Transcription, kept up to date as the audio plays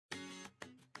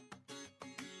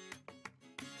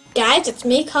Guys, it's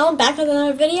me, Collin, back with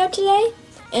another video today.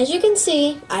 As you can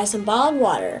see, I have some bottled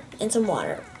water and some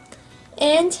water.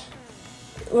 And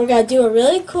we're going to do a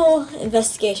really cool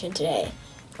investigation today.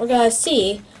 We're going to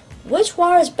see which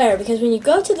water is better, because when you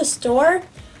go to the store,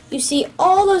 you see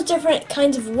all those different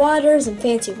kinds of waters and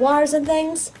fancy waters and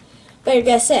things. But you're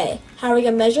going to say, how are we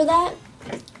going to measure that?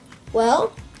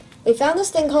 Well, we found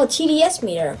this thing called TDS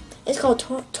meter. It's called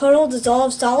Total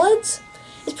Dissolved Solids.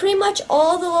 It's pretty much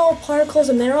all the little particles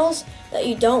and minerals that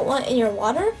you don't want in your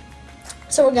water.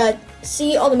 So we're going to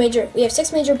see all the we have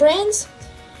 6 major brands,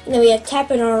 and then we have tap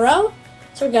and RO.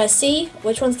 So we're going to see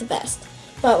which one's the best.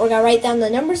 But we're going to write down the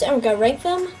numbers and we're going to rank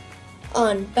them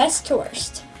on best to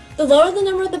worst. The lower the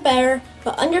number, the better,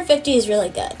 but under 50 is really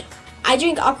good. I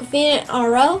drink Aquafina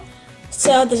and RO,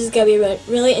 so this is going to be a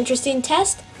really interesting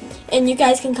test. And you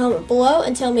guys can comment below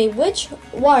and tell me which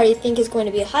water you think is going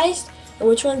to be the highest and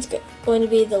which one's going to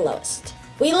be the lowest.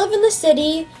 We live in the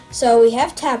city, so we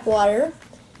have tap water,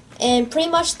 and pretty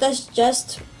much that's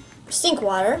just sink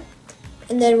water.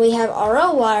 And then we have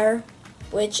RO water,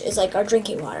 which is like our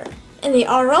drinking water. And the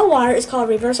RO water is called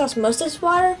reverse osmosis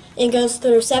water, and goes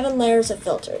through 7 layers of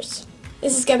filters.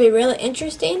 This is going to be really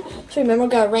interesting, so remember, we're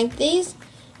going to rank these,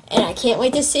 and I can't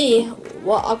wait to see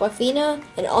what Aquafina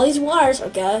and all these waters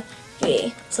are going to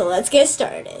be. So let's get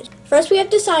started. First we have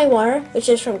Dasani water, which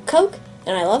is from Coke,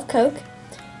 and I love Coke,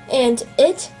 and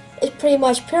it is pretty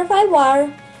much purified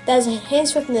water that is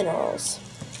enhanced with minerals.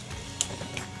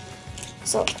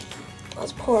 So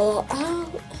let's pour a little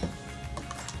out.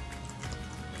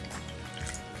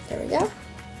 There we go.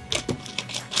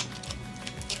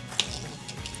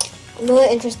 I'm really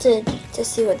interested to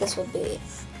see what this will be.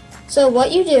 So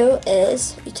what you do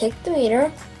is you take the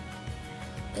meter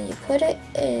and you put it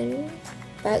in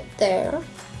right there.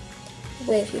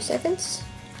 Wait a few seconds.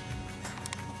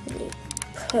 And you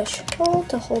push hold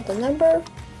to hold the number,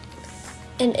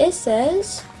 and it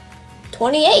says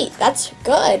 28. That's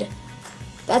good.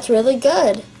 That's really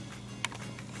good.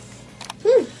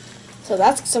 So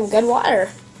that's some good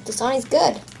water. Dasani's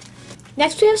good.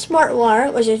 Next we have Smart Water,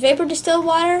 which is vapor distilled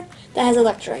water that has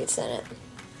electrolytes in it.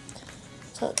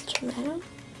 So let's turn that on.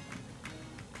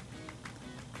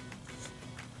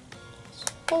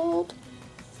 Hold.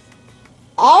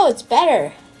 Oh, it's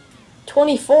better.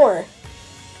 24.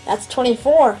 That's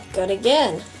 24. Good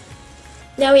again.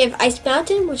 Now we have Ice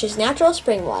Mountain, which is natural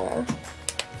spring water.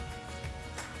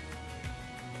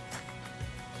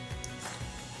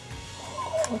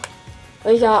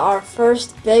 We got our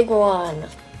first big one.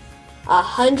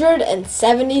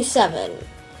 177.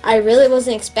 I really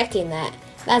wasn't expecting that.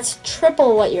 That's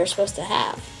triple what you're supposed to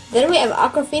have. Then we have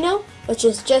Aquafina, which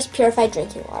is just purified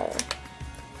drinking water.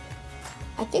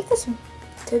 I think this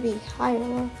could be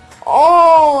higher.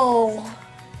 Oh!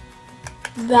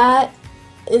 That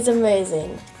is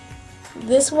amazing.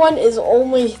 This one is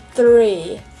only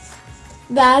 3.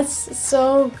 That's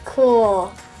so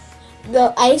cool.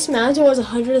 The Ice Mountain was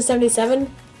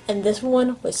 177, and this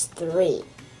one was 3.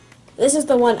 This is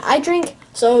the one I drink,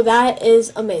 so that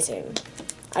is amazing.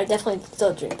 I definitely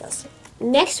still drink this.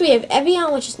 Next we have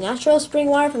Evian, which is natural spring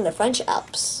water from the French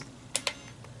Alps.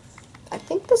 I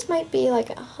think this might be like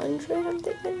 100, I'm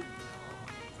thinking.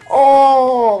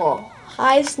 Oh,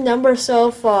 highest number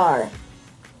so far.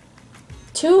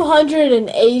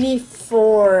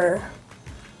 284.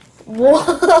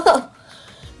 Whoa,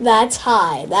 that's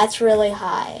high. That's really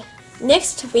high.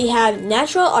 Next we have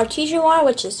natural artesian water,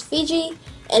 which is Fiji,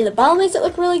 and the bottle makes it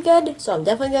look really good, so I'm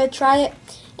definitely going to try it.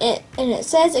 And it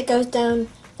says it goes down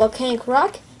volcanic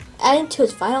rock, adding to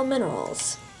its vital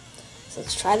minerals. So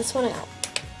let's try this one out.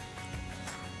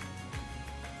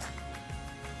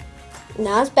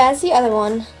 Not as bad as the other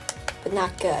one, but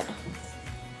not good.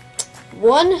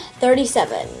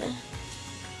 137.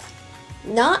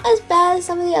 Not as bad as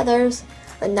some of the others,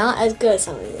 but not as good as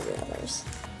some of the others.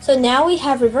 So now we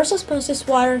have reverse osmosis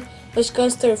water, which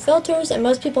goes through filters, and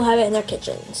most people have it in their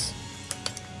kitchens.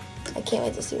 I can't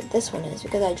wait to see what this one is,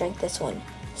 because I drank this one.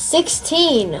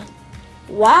 16!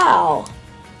 Wow!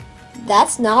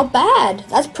 That's not bad.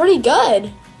 That's pretty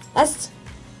good. That's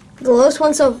the lowest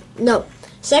one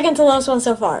second to lowest one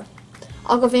so far.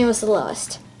 Aquafina was the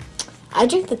lowest. I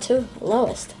drink the 2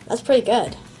 lowest. That's pretty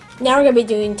good. Now we're going to be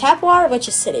doing tap water, which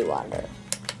is city water.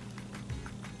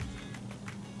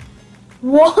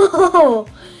 Whoa!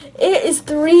 It is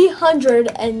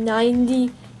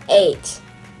 398.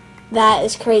 That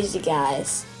is crazy,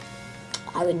 guys.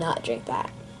 I would not drink that.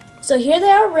 So here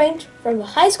they are ranked from the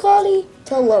highest quality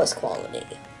to the lowest quality.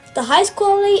 The highest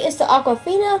quality is the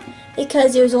Aquafina,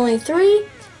 because it was only 3,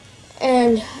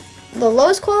 and the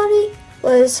lowest quality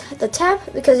was the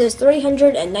tap because it's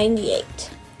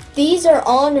 398. These are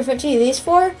all under 50 of these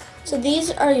four, so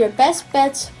these are your best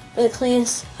bets for the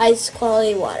cleanest, highest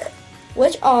quality water,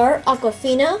 which are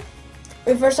Aquafina,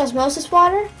 reverse osmosis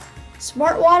water,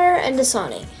 smart water, and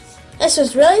Dasani. This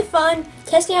was really fun,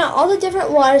 testing out all the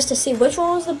different waters to see which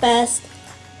one was the best.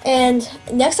 And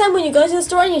next time when you go to the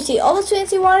store and you see all those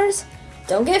fancy waters,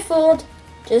 don't get fooled.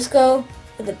 Just go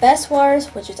for the best waters,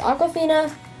 which is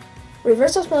Aquafina,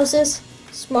 reverse osmosis,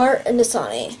 smart, and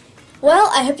Dasani.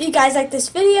 Well, I hope you guys liked this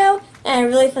video and had a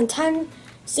really fun time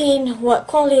seeing what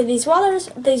quality of these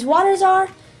waters are.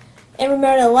 And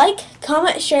remember to like,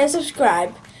 comment, share, and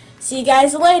subscribe. See you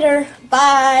guys later.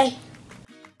 Bye.